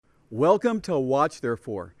Welcome to Watch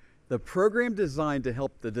Therefore, the program designed to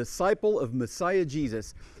help the disciple of Messiah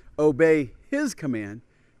Jesus obey his command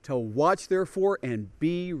to watch therefore and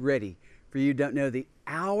be ready, for you don't know the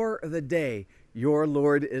hour of the day your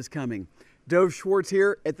Lord is coming. Dove Schwartz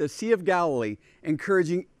here at the Sea of Galilee,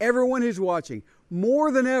 encouraging everyone who's watching more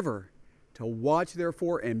than ever to watch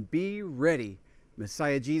therefore and be ready.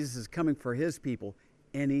 Messiah Jesus is coming for his people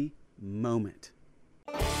any moment.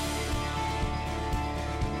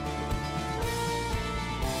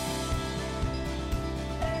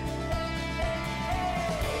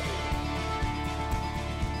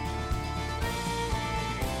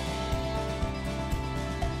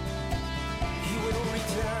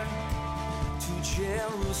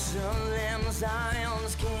 Jerusalem,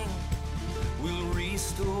 Zion's King will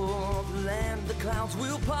restore the land, the clouds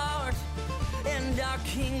will part, and our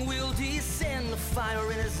King will descend, the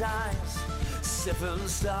fire in his eyes, 7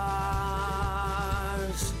 stars,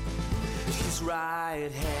 his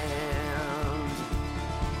right hand.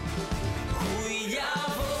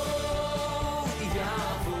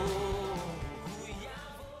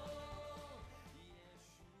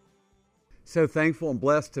 So thankful and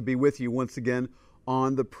blessed to be with you once again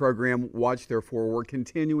on the program Watch Therefore. We're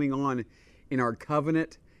continuing on in our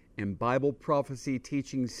covenant and Bible prophecy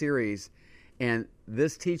teaching series. And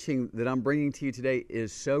this teaching that I'm bringing to you today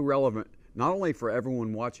is so relevant, not only for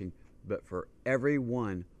everyone watching, but for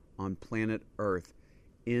everyone on planet Earth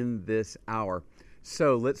in this hour.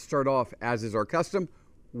 So let's start off, as is our custom,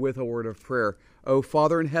 with a word of prayer. Oh,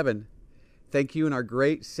 Father in heaven, thank you in our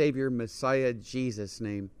great Savior, Messiah Jesus'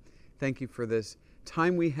 name. Thank you for this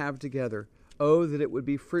time we have together. Oh, that it would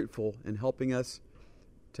be fruitful in helping us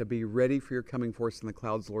to be ready for your coming for us in the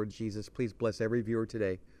clouds, Lord Jesus. Please bless every viewer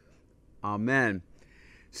today. Amen.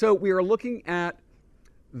 So we are looking at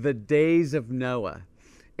the days of Noah.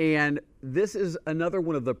 And this is another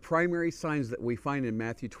one of the primary signs that we find in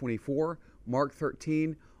Matthew 24, Mark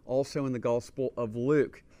 13, also in the Gospel of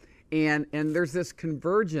Luke. And there's this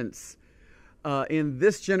convergence in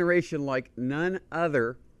this generation like none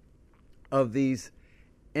other of these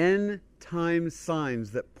end time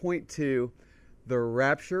signs that point to the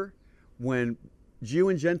rapture, when Jew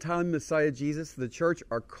and Gentile Messiah Jesus, the church,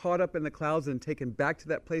 are caught up in the clouds and taken back to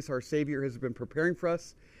that place our Savior has been preparing for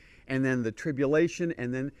us, and then the tribulation,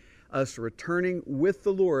 and then us returning with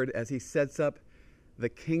the Lord as he sets up the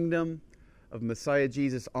kingdom of Messiah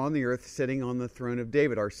Jesus on the earth, sitting on the throne of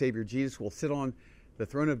David. Our Savior Jesus will sit on the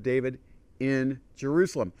throne of David in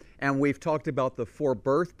Jerusalem. And we've talked about the 4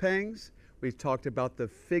 birth pangs. We've talked about the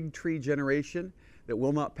fig tree generation that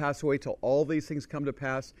will not pass away till all these things come to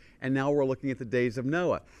pass. And now we're looking at the days of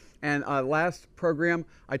Noah. And last program,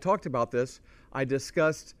 I talked about this. I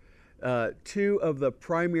discussed 2 of the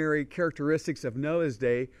primary characteristics of Noah's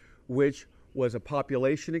day, which was a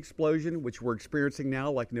population explosion, which we're experiencing now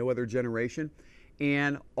like no other generation,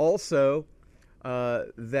 and also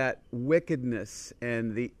that wickedness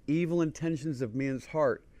and the evil intentions of man's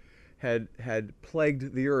heart had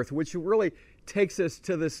plagued the earth, which really takes us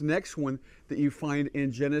to this next one that you find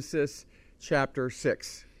in Genesis chapter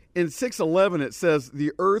 6. In 6:11 it says,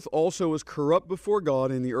 "The earth also was corrupt before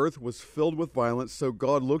God, and the earth was filled with violence. So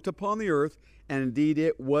God looked upon the earth, and indeed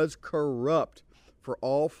it was corrupt, for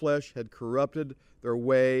all flesh had corrupted their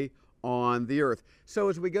way on the earth." So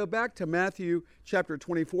as we go back to Matthew chapter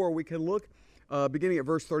 24, we can look beginning at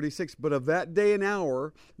verse 36, "But of that day and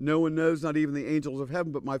hour no one knows, not even the angels of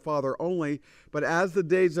heaven, but my Father only. But as the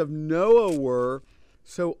days of Noah were,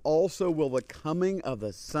 so also will the coming of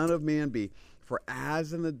the Son of Man be. For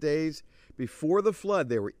as in the days before the flood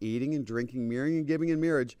they were eating and drinking, marrying and giving in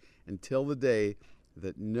marriage, until the day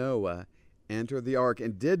that Noah entered the ark,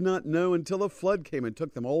 and did not know until the flood came and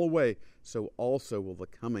took them all away, so also will the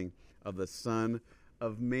coming of the Son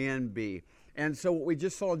of Man be." And so what we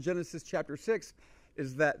just saw in Genesis chapter 6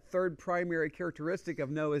 is that third primary characteristic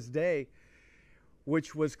of Noah's day,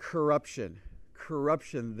 which was corruption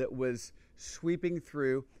that was sweeping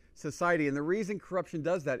through society. And the reason corruption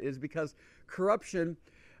does that is because corruption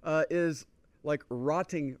is like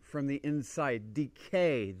rotting from the inside,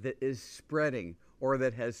 decay that is spreading or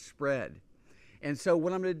that has spread. And so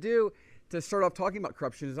what I'm going to do to start off talking about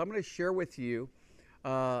corruption is I'm going to share with you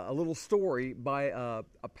a little story by a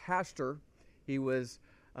pastor. He was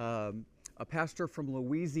a pastor from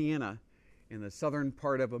Louisiana in the southern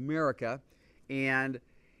part of America, and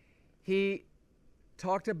he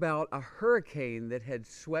talked about a hurricane that had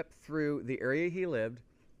swept through the area he lived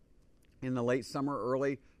in the late summer,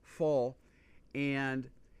 early fall, and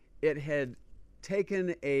it had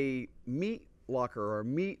taken a meat locker or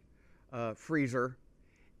meat freezer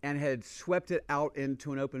and had swept it out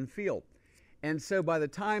into an open field. And so by the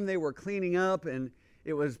time they were cleaning up, and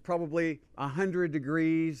it was probably 100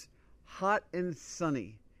 degrees, hot and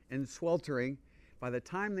sunny and sweltering, by the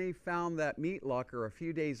time they found that meat locker a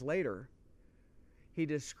few days later, he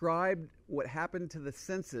described what happened to the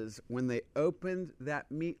senses when they opened that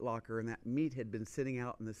meat locker and that meat had been sitting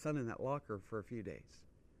out in the sun in that locker for a few days.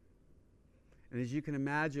 And as you can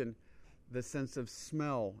imagine, the sense of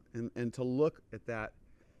smell and to look at that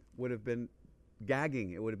would have been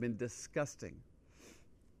gagging. It would have been disgusting.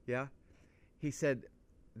 Yeah? He said,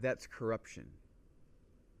 that's corruption.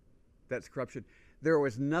 That's corruption. There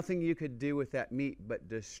was nothing you could do with that meat but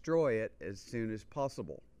destroy it as soon as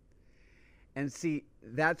possible. And see,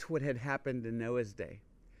 that's what had happened in Noah's day.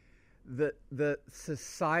 The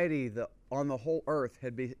society on the whole earth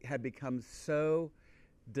had become so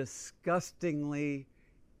disgustingly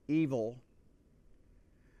evil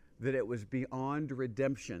that it was beyond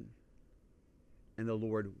redemption, and the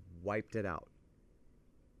Lord wiped it out.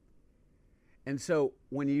 And so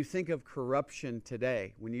when you think of corruption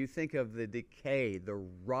today, when you think of the decay, the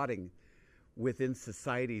rotting within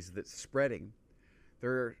societies that's spreading,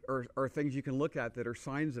 there are things you can look at that are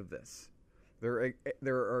signs of this. There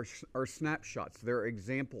are snapshots. There are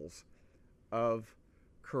examples of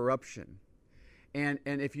corruption. And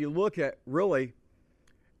if you look at really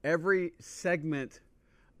every segment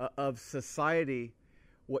of society,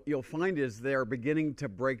 what you'll find is they're beginning to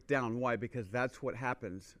break down. Why? Because that's what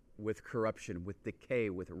happens with corruption, with decay,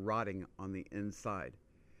 with rotting on the inside.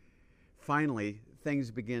 Finally, things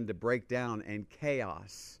begin to break down and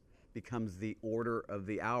chaos becomes the order of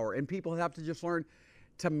the hour. And people have to just learn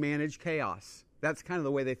to manage chaos. That's kind of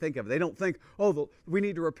the way they think of it. They don't think, we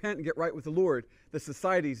need to repent and get right with the Lord. The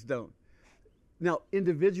societies don't. Now,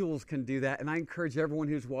 individuals can do that, and I encourage everyone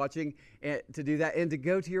who's watching to do that and to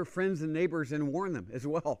go to your friends and neighbors and warn them as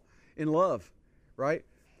well in love, right?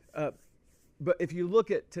 But if you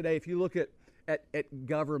look at today, if you look at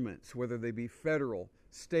governments, whether they be federal,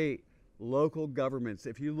 state, local governments,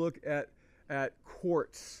 if you look at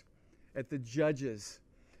courts, at the judges,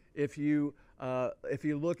 if you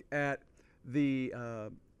look at the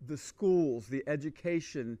schools, the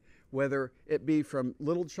education, whether it be from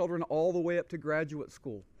little children all the way up to graduate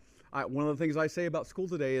school. One of the things I say about school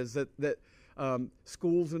today is that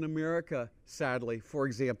schools in America, sadly, for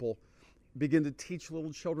example, begin to teach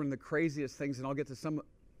little children the craziest things, and I'll get to some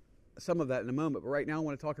of that in a moment. But right now I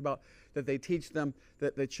want to talk about that they teach them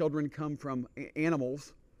that the children come from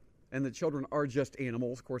animals, and the children are just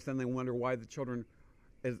animals. Of course, then they wonder why the children,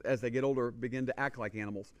 as they get older, begin to act like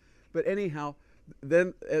animals. But anyhow,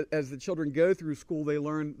 then as the children go through school, they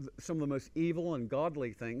learn some of the most evil and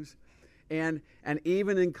godly things. And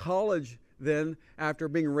even in college, then, after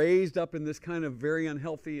being raised up in this kind of very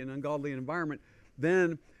unhealthy and ungodly environment,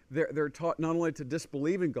 then they're taught not only to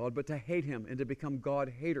disbelieve in God, but to hate Him and to become God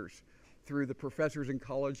haters through the professors in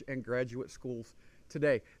college and graduate schools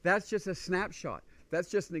today. That's just a snapshot. That's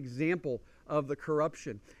just an example of the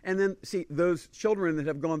corruption. And then, see, those children that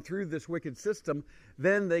have gone through this wicked system,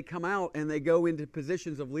 then they come out and they go into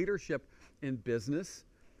positions of leadership in business,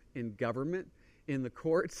 in government, in the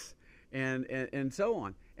courts, and so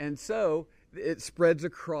on. And so it spreads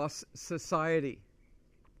across society.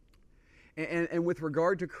 And with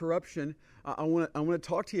regard to corruption, I want to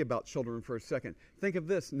talk to you about children for a second. Think of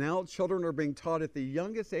this. Now children are being taught at the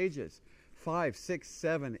youngest ages, 5, 6,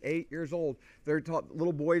 7, 8 years old. They're taught,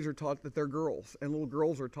 little boys are taught that they're girls, and little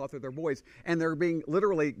girls are taught that they're boys. And they're being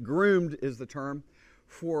literally groomed, is the term,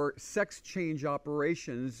 for sex change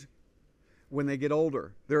operations when they get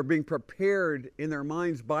older. They're being prepared in their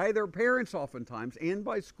minds by their parents oftentimes, and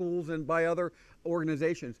by schools and by other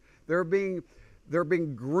organizations. They're being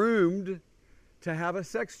groomed to have a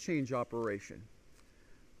sex change operation.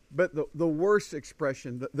 But the worst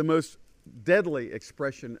expression, the most deadly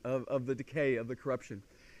expression of the decay, of the corruption,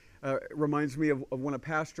 reminds me of when a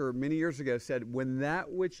pastor many years ago said, when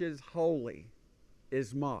that which is holy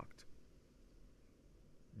is mocked,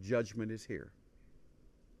 judgment is here.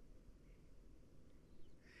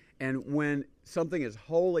 And when something as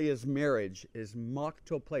holy as marriage is mocked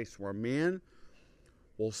to a place where a man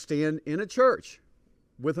will stand in a church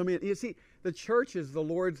with a man. You see, the church is the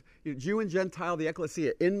Lord's, Jew and Gentile, the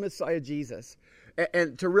ecclesia, in Messiah Jesus.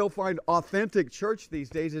 And to find authentic church these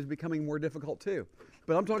days is becoming more difficult too.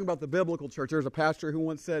 But I'm talking about the biblical church. There's a pastor who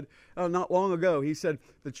once said, not long ago, he said,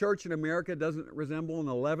 the church in America doesn't resemble an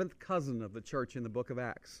 11th cousin of the church in the book of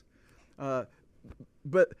Acts.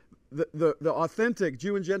 But the authentic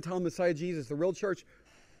Jew and Gentile Messiah Jesus, the real church,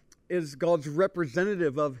 is God's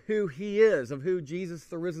representative of who He is, of who Jesus,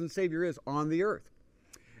 the risen Savior, is on the earth.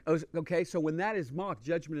 Okay, so when that is mocked,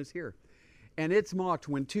 judgment is here. And it's mocked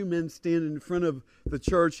when two men stand in front of the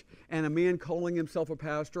church and a man calling himself a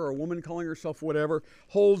pastor or a woman calling herself whatever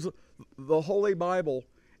holds the Holy Bible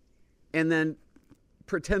and then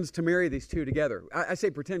pretends to marry these two together. I say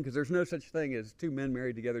pretend because there's no such thing as two men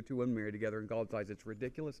married together, two women married together in God's eyes. It's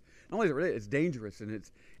ridiculous. Not only is it ridiculous, it's dangerous, and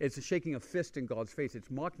it's a shaking a fist in God's face.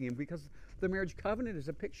 It's mocking him because the marriage covenant is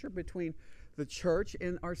a picture between the church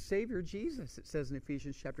and our Savior Jesus, it says in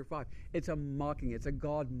Ephesians chapter 5. It's a mocking. It's a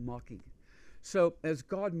God mocking. So as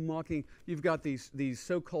God mocking, you've got these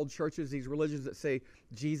so-called churches, these religions that say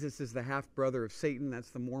Jesus is the half-brother of Satan.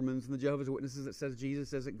 That's the Mormons and the Jehovah's Witnesses that says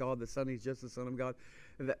Jesus isn't God the Son, he's just the Son of God.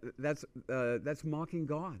 That's mocking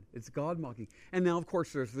God. It's God mocking. And now, of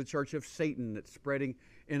course, there's the church of Satan that's spreading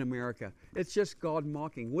in America. It's just God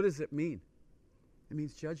mocking. What does it mean? It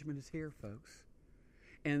means judgment is here, folks.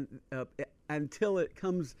 And until it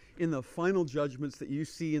comes in the final judgments that you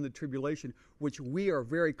see in the tribulation, which we are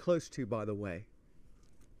very close to, by the way,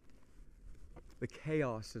 the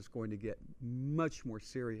chaos is going to get much more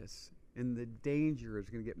serious. And the danger is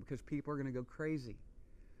going to get, because people are going to go crazy.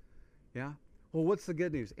 Yeah? Well, what's the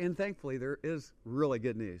good news? And thankfully, there is really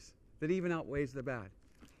good news that even outweighs the bad.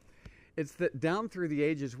 It's that down through the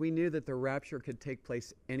ages, we knew that the rapture could take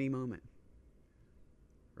place any moment.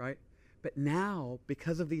 Right? But now,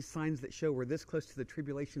 because of these signs that show we're this close to the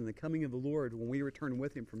tribulation and the coming of the Lord when we return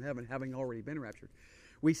with him from heaven, having already been raptured,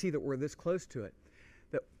 we see that we're this close to it.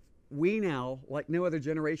 That we now, like no other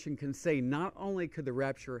generation, can say not only could the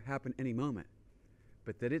rapture happen any moment,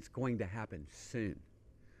 but that it's going to happen soon.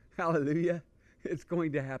 Hallelujah. It's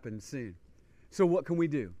going to happen soon. So what can we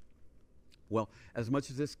do? Well, as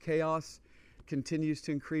much as this chaos continues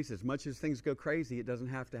to increase, as much as things go crazy, it doesn't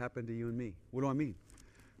have to happen to you and me. What do I mean?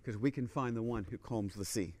 Because we can find the one who calms the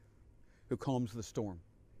sea, who calms the storm.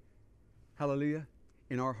 Hallelujah.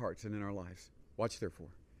 In our hearts and in our lives. Watch therefore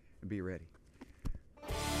and be ready.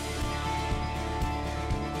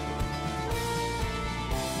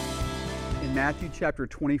 In Matthew chapter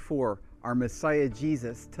 24, our Messiah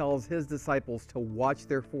Jesus tells his disciples to watch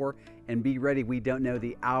therefore and be ready. We don't know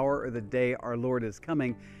the hour or the day our Lord is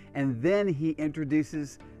coming. And then he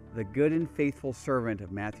introduces the good and faithful servant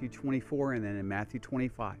of Matthew 24 and then in Matthew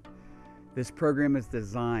 25. This program is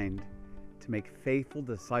designed to make faithful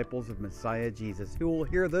disciples of Messiah Jesus who will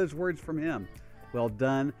hear those words from him. Well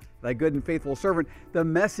done, thy good and faithful servant. The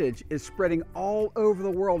message is spreading all over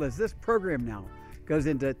the world as this program now goes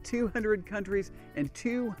into 200 countries and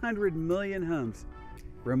 200 million homes,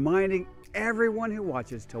 reminding everyone who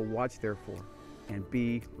watches to watch therefore and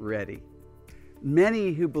be ready.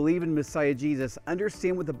 Many who believe in Messiah Jesus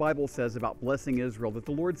understand what the Bible says about blessing Israel, that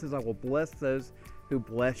the Lord says, I will bless those who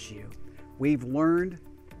bless you. We've learned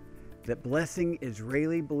that blessing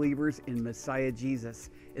Israeli believers in Messiah Jesus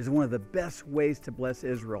is one of the best ways to bless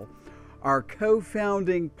Israel. Our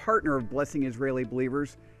co-founding partner of Blessing Israeli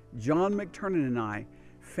Believers, John McTernan, and I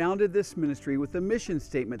founded this ministry with the mission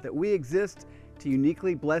statement that we exist to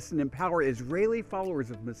uniquely bless and empower Israeli followers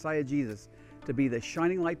of Messiah Jesus to be the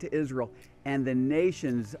shining light to Israel and the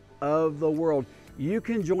nations of the world. You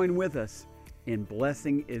can join with us in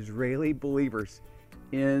blessing Israeli believers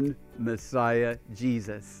in Messiah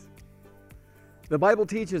Jesus. The Bible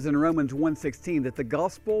teaches in Romans 1:16 that the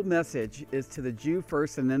gospel message is to the Jew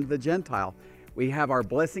first and then to the Gentile. We have our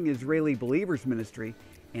Blessing Israeli Believers ministry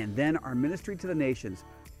and then our ministry to the nations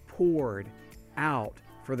poured out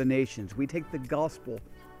for the nations. We take the gospel,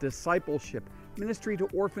 discipleship, ministry to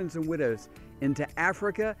orphans and widows into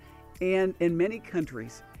Africa and in many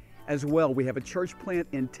countries as well. We have a church plant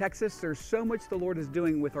in Texas. There's so much the Lord is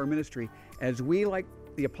doing with our ministry as we, like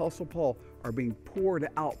the Apostle Paul, are being poured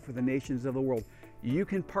out for the nations of the world. You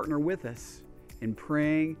can partner with us in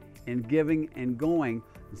praying and giving and going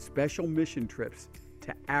on special mission trips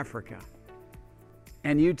to Africa.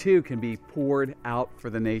 And you too can be poured out for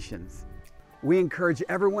the nations. We encourage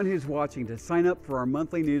everyone who's watching to sign up for our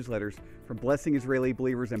monthly newsletters for Blessing Israeli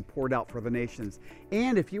Believers and Poured Out for the Nations.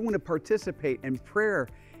 And if you want to participate in prayer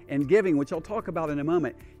and giving, which I'll talk about in a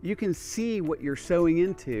moment, you can see what you're sowing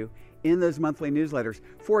into in those monthly newsletters.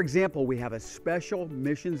 For example, we have a special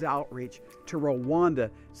missions outreach to Rwanda,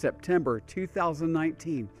 September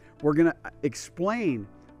 2019. We're going to explain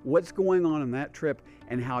what's going on that trip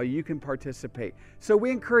and how you can participate. So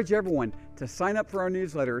we encourage everyone to sign up for our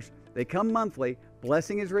newsletters. They come monthly,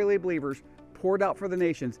 Blessing Israeli Believers, Poured Out for the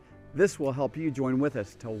Nations. This will help you join with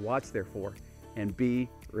us to watch therefore and be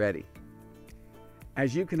ready.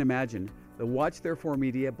 As you can imagine, the Watch Therefore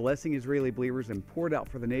Media, Blessing Israeli Believers, and Poured Out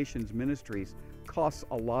for the Nations ministries costs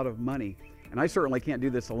a lot of money. And I certainly can't do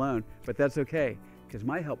this alone, but that's okay, because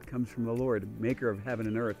my help comes from the Lord, maker of heaven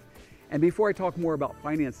and earth. And before I talk more about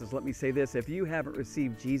finances, let me say this. If you haven't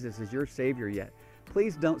received Jesus as your Savior yet,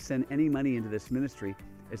 please don't send any money into this ministry.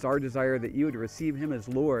 It's our desire that you would receive Him as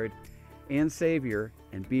Lord and Savior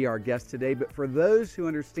and be our guest today. But for those who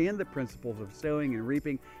understand the principles of sowing and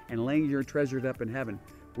reaping and laying your treasures up in heaven,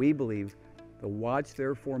 we believe the Watch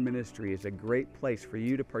Therefore ministry is a great place for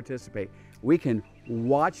you to participate. We can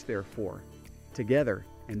watch therefore together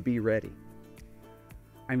and be ready.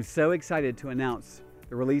 I'm so excited to announce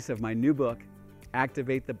the release of my new book,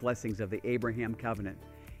 Activate the Blessings of the Abraham Covenant.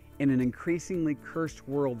 In an increasingly cursed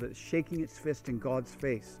world that's shaking its fist in God's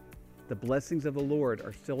face, the blessings of the Lord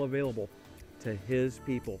are still available to His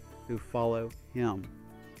people who follow Him,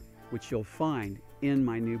 which you'll find in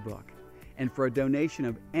my new book. And for a donation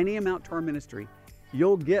of any amount to our ministry,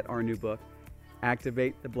 you'll get our new book,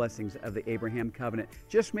 Activate the Blessings of the Abraham Covenant.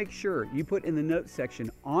 Just make sure you put in the notes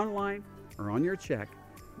section online or on your check,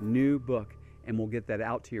 new book, and we'll get that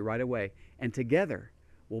out to you right away. And together,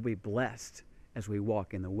 we'll be blessed as we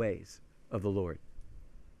walk in the ways of the Lord.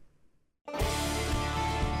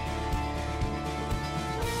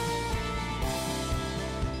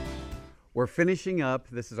 We're finishing up,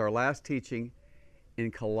 this is our last teaching,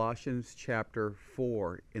 in Colossians chapter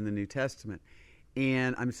 4 in the New Testament.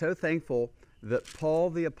 And I'm so thankful that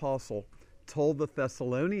Paul the Apostle told the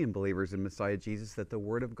Thessalonian believers in Messiah Jesus that the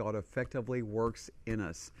Word of God effectively works in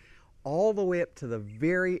us. All the way up to the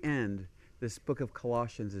very end, this book of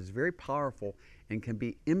Colossians is very powerful and can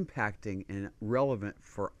be impacting and relevant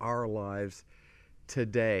for our lives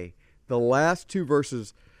today. The last two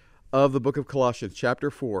verses of the book of Colossians, chapter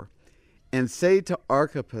 4, and say to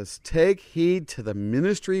Archippus, take heed to the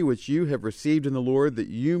ministry which you have received in the Lord, that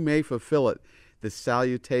you may fulfill it. This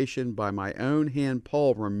salutation by my own hand,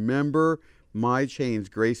 Paul, remember my chains,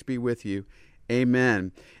 grace be with you.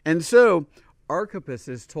 Amen. And so, Archippus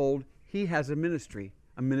is told he has a ministry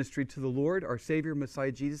to the Lord, our Savior,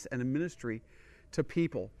 Messiah Jesus, and a ministry to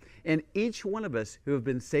people. And each one of us who have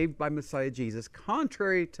been saved by Messiah Jesus,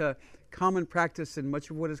 contrary to common practice in much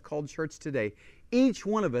of what is called church today, each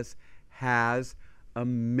one of us has a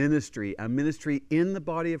ministry in the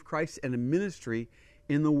body of Christ and a ministry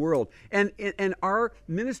in the world. And our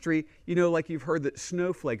ministry, you know, like you've heard that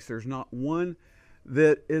snowflakes, there's not one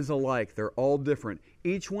that is alike. They're all different.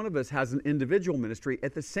 Each one of us has an individual ministry.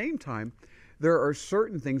 At the same time, there are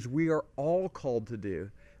certain things we are all called to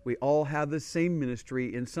do. We all have the same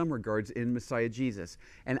ministry in some regards in Messiah Jesus.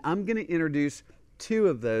 And I'm going to introduce two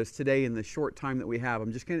of those today in the short time that we have.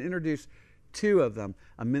 I'm just going to introduce two of them,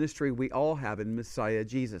 a ministry we all have in Messiah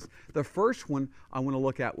Jesus. The first one I want to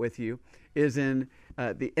look at with you is in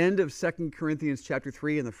the end of 2 Corinthians chapter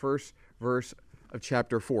 3 and the first verse of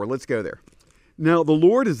chapter 4. Let's go there. Now, the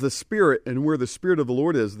Lord is the Spirit, and where the Spirit of the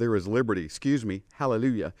Lord is, there is liberty.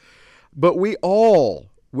 Hallelujah. But we all,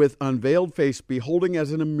 with unveiled face, beholding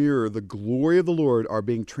as in a mirror the glory of the Lord, are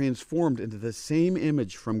being transformed into the same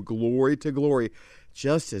image from glory to glory,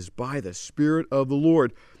 just as by the Spirit of the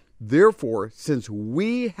Lord. Therefore, since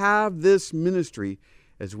we have this ministry,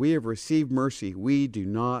 as we have received mercy, we do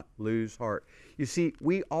not lose heart. You see,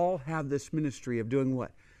 we all have this ministry of doing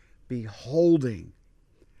what? Beholding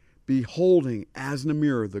as in a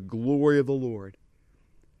mirror the glory of the Lord,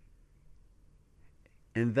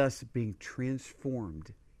 and thus being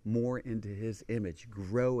transformed more into His image,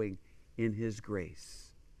 growing in His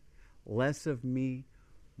grace. Less of me,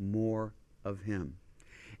 more of Him.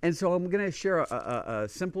 And so I'm going to share a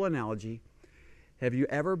simple analogy. Have you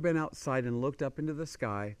ever been outside and looked up into the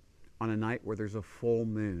sky on a night where there's a full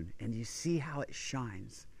moon, and you see how it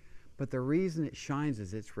shines? But the reason it shines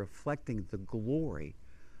is it's reflecting the glory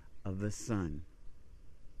of the sun.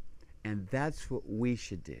 And that's what we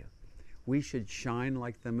should do. We should shine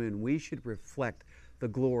like the moon. We should reflect the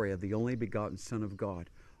glory of the only begotten Son of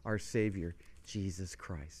God, our Savior, Jesus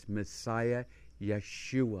Christ, Messiah,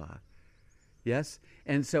 Yeshua. Yes?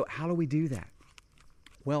 And so how do we do that?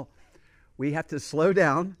 Well, we have to slow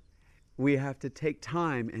down, we have to take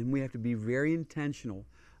time, and we have to be very intentional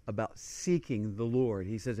about seeking the Lord.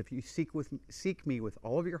 He says, if you seek me with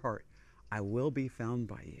all of your heart, I will be found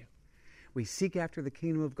by you. We seek after the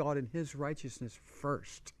kingdom of God and His righteousness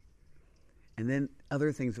first. And then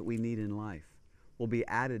other things that we need in life will be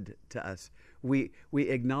added to us. We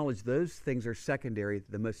acknowledge those things are secondary.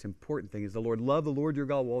 The most important thing is the Lord. Love the Lord your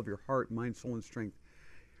God with all of your heart, mind, soul, and strength.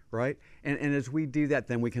 Right? And as we do that,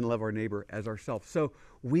 then we can love our neighbor as ourselves. So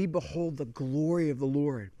we behold the glory of the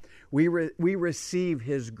Lord. We receive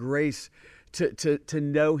His grace to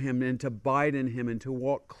know Him and to abide in Him and to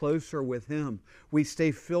walk closer with Him. We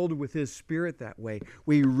stay filled with His Spirit that way.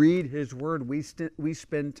 We read His Word. We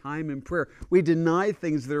spend time in prayer. We deny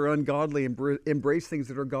things that are ungodly and embrace things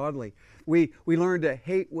that are godly. We learn to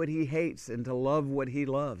hate what He hates and to love what He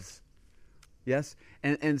loves. Yes?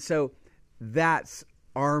 And so that's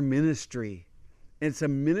our ministry. It's a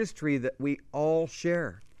ministry that we all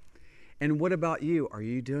share. And what about you? Are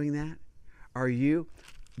you doing that? Are you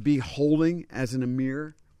beholding as in a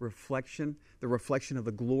mirror reflection, the reflection of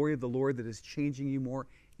the glory of the Lord that is changing you more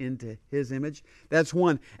into His image? That's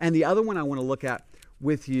one. And the other one I want to look at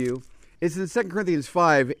with you is in 2 Corinthians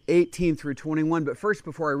 5, 18 through 21. But first,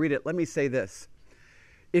 before I read it, let me say this.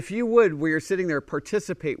 If you would, where you're sitting there,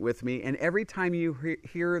 participate with me, and every time you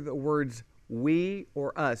hear the words we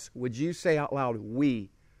or us, would you say out loud,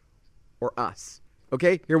 we or us?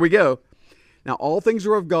 Okay, here we go. Now, all things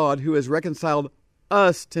are of God, who has reconciled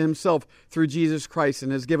us to Himself through Jesus Christ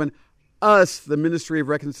and has given us the ministry of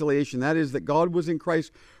reconciliation. That is, that God was in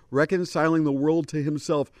Christ reconciling the world to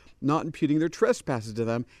Himself, not imputing their trespasses to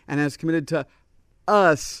them, and has committed to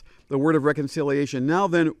us the word of reconciliation. Now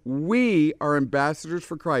then, we are ambassadors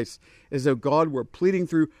for Christ, as though God were pleading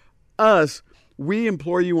through us. We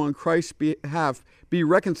implore you on Christ's behalf, be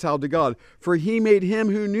reconciled to God. For He made Him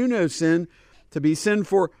who knew no sin to be sin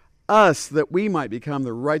for us, that we might become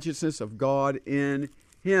the righteousness of God in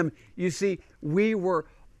Him. You see, we were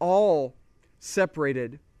all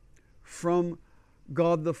separated from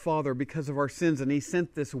God the Father because of our sins, and He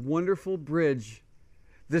sent this wonderful bridge,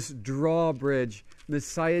 this drawbridge,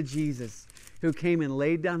 Messiah Jesus, who came and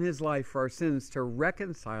laid down His life for our sins to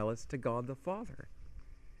reconcile us to God the Father.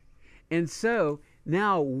 And so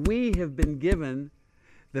now we have been given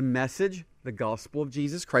the message, the gospel of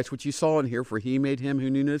Jesus Christ, which you saw in here, for He made Him who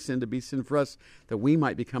knew no sin to be sin for us, that we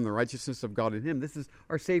might become the righteousness of God in Him. This is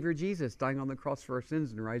our Savior Jesus dying on the cross for our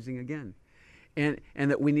sins and rising again. And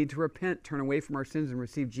that we need to repent, turn away from our sins, and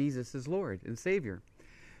receive Jesus as Lord and Savior.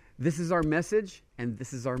 This is our message, and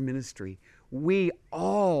this is our ministry. We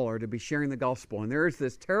all are to be sharing the gospel. And there is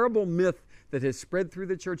this terrible myth that has spread through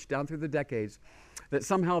the church down through the decades that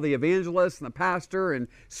somehow the evangelist and the pastor and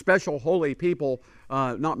special holy people,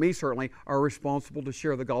 not me certainly, are responsible to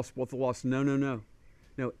share the gospel with the lost. No, no, no.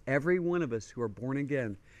 No, every one of us who are born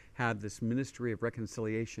again have this ministry of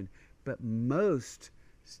reconciliation. But most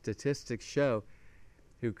statistics show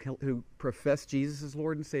who profess Jesus as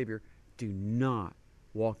Lord and Savior do not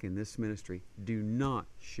walk in this ministry, do not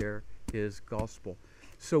share His gospel.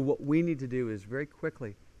 So what we need to do is very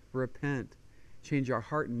quickly repent, change our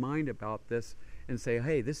heart and mind about this, and say,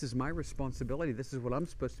 hey, this is my responsibility. This is what I'm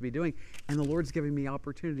supposed to be doing. And the Lord's giving me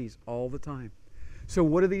opportunities all the time. So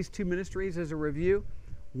what are these two ministries as a review?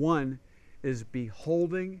 One is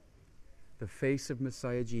beholding the face of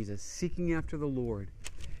Messiah Jesus, seeking after the Lord,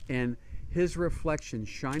 and His reflection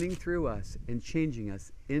shining through us and changing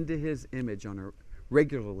us into His image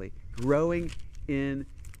regularly, growing in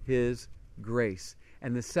His grace.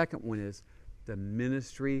 And the second one is the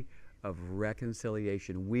ministry of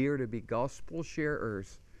reconciliation. We are to be gospel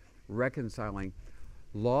sharers, reconciling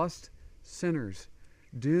lost sinners,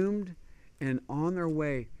 doomed and on their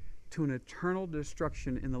way to an eternal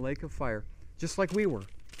destruction in the lake of fire, just like we were.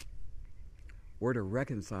 We're to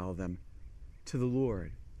reconcile them to the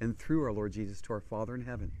Lord and through our Lord Jesus to our Father in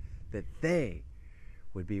heaven, that they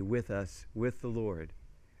would be with us, with the Lord,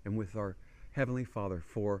 and with our Heavenly Father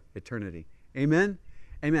for eternity. Amen?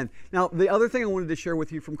 Amen. Now, the other thing I wanted to share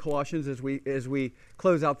with you from Colossians as we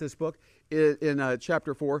close out this book in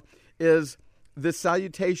chapter 4 is this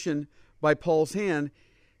salutation by Paul's hand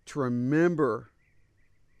to remember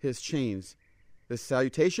his chains. This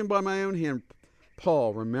salutation by my own hand,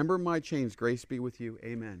 Paul, remember my chains, grace be with you.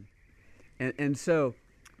 Amen. And so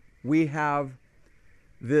we have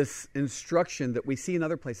this instruction that we see in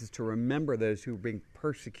other places to remember those who are being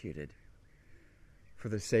persecuted for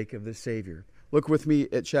the sake of the Savior. Look with me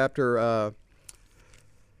at chapter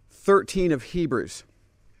 13 of Hebrews.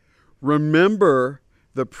 Remember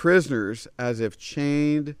the prisoners as if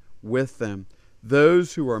chained with them,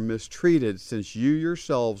 those who are mistreated, since you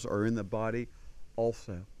yourselves are in the body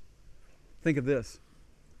also. Think of this.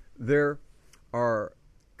 There are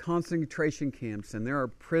concentration camps and there are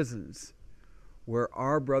prisons where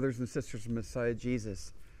our brothers and sisters of Messiah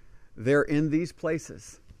Jesus, they're in these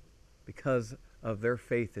places because of their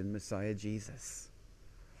faith in Messiah Jesus.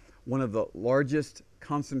 One of the largest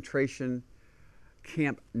concentration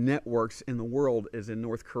camp networks in the world is in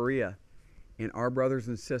North Korea, and our brothers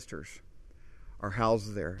and sisters are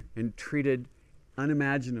housed there and treated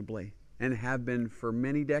unimaginably and have been for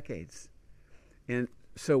many decades. And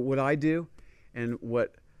so what I do and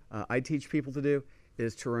what I teach people to do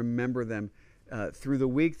is to remember them through the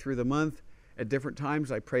week, through the month. At different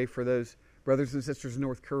times, I pray for those brothers and sisters in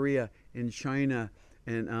North Korea, in China,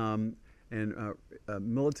 and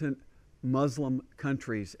militant Muslim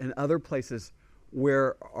countries and other places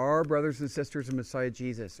where our brothers and sisters in Messiah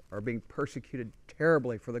Jesus are being persecuted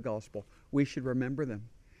terribly for the gospel. We should remember them,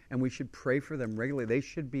 and we should pray for them regularly. They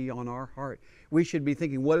should be on our heart. We should be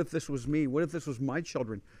thinking, what if this was me? What if this was my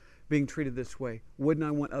children being treated this way? Wouldn't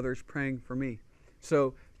I want others praying for me?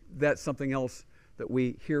 So that's something else that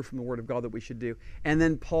we hear from the Word of God that we should do. And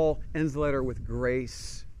then Paul ends the letter with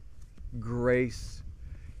grace. Grace.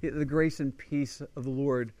 The grace and peace of the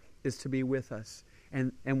Lord is to be with us.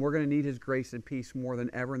 And we're going to need His grace and peace more than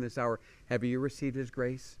ever in this hour. Have you received His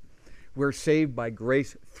grace? We're saved by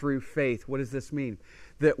grace through faith. What does this mean?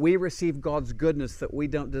 That we receive God's goodness that we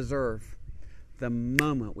don't deserve the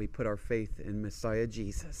moment we put our faith in Messiah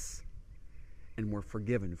Jesus. And we're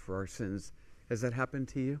forgiven for our sins. Has that happened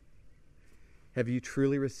to you? Have you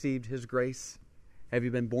truly received His grace? Have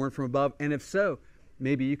you been born from above? And if so,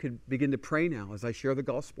 maybe you could begin to pray now as I share the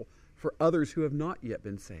gospel for others who have not yet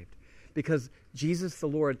been saved. Because Jesus the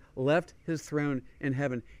Lord left His throne in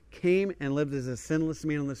heaven, came and lived as a sinless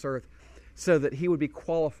man on this earth so that He would be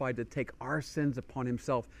qualified to take our sins upon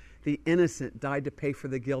Himself. The innocent died to pay for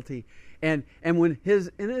the guilty. And when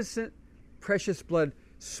His innocent, precious blood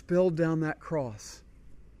spilled down that cross,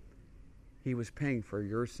 He was paying for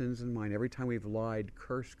your sins and mine. Every time we've lied,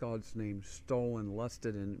 cursed God's name, stolen,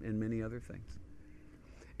 lusted, and many other things.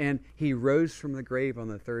 And He rose from the grave on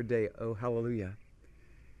the third day. Oh, hallelujah.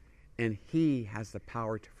 And He has the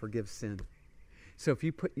power to forgive sin. So if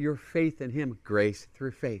you put your faith in Him, grace through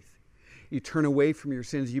faith, you turn away from your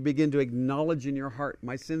sins, you begin to acknowledge in your heart,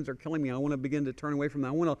 my sins are killing me. I want to begin to turn away from them.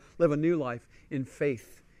 I want to live a new life in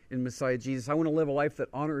faith in Messiah Jesus. I want to live a life that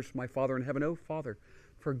honors my Father in heaven. Oh, Father,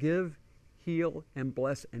 forgive, heal, and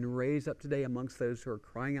bless, and raise up today amongst those who are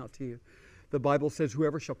crying out to You. The Bible says,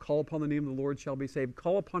 whoever shall call upon the name of the Lord shall be saved.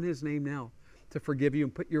 Call upon His name now to forgive you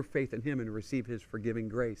and put your faith in Him and receive His forgiving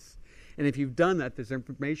grace. And if you've done that, there's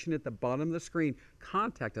information at the bottom of the screen.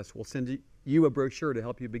 Contact us. We'll send you a brochure to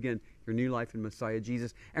help you begin your new life in Messiah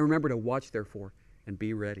Jesus. And remember to watch, therefore, and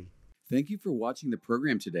be ready. Thank you for watching the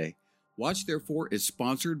program today. Watch, Therefore is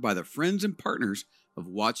sponsored by the friends and partners of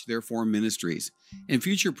Watch, Therefore Ministries. In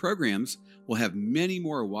future programs, we'll have many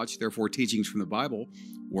more Watch, Therefore teachings from the Bible,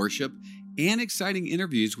 worship, and exciting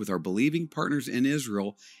interviews with our believing partners in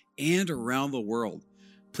Israel and around the world.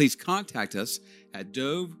 Please contact us at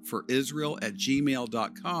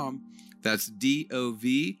doveforisrael@gmail.com. That's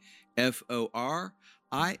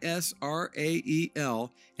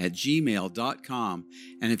DOVFORISRAEL@gmail.com.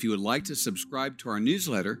 And if you would like to subscribe to our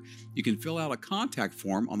newsletter, you can fill out a contact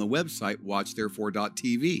form on the website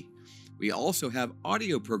watchtherefore.tv. We also have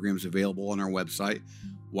audio programs available on our website,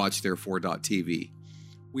 watchtherefore.tv.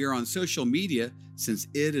 We are on social media since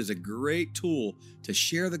it is a great tool to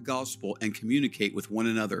share the gospel and communicate with one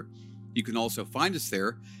another. You can also find us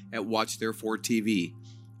there at Watch Therefore TV.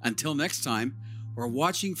 Until next time, we're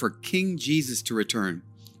watching for King Jesus to return.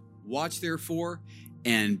 Watch therefore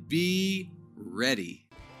and be ready.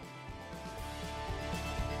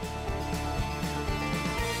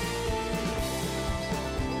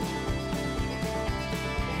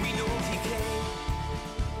 We know He came,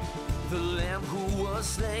 the Lamb who was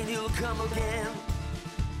slain, He'll come again,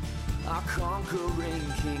 our conquering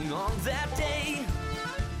King on that day.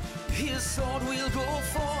 His sword will go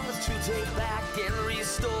forth to take back and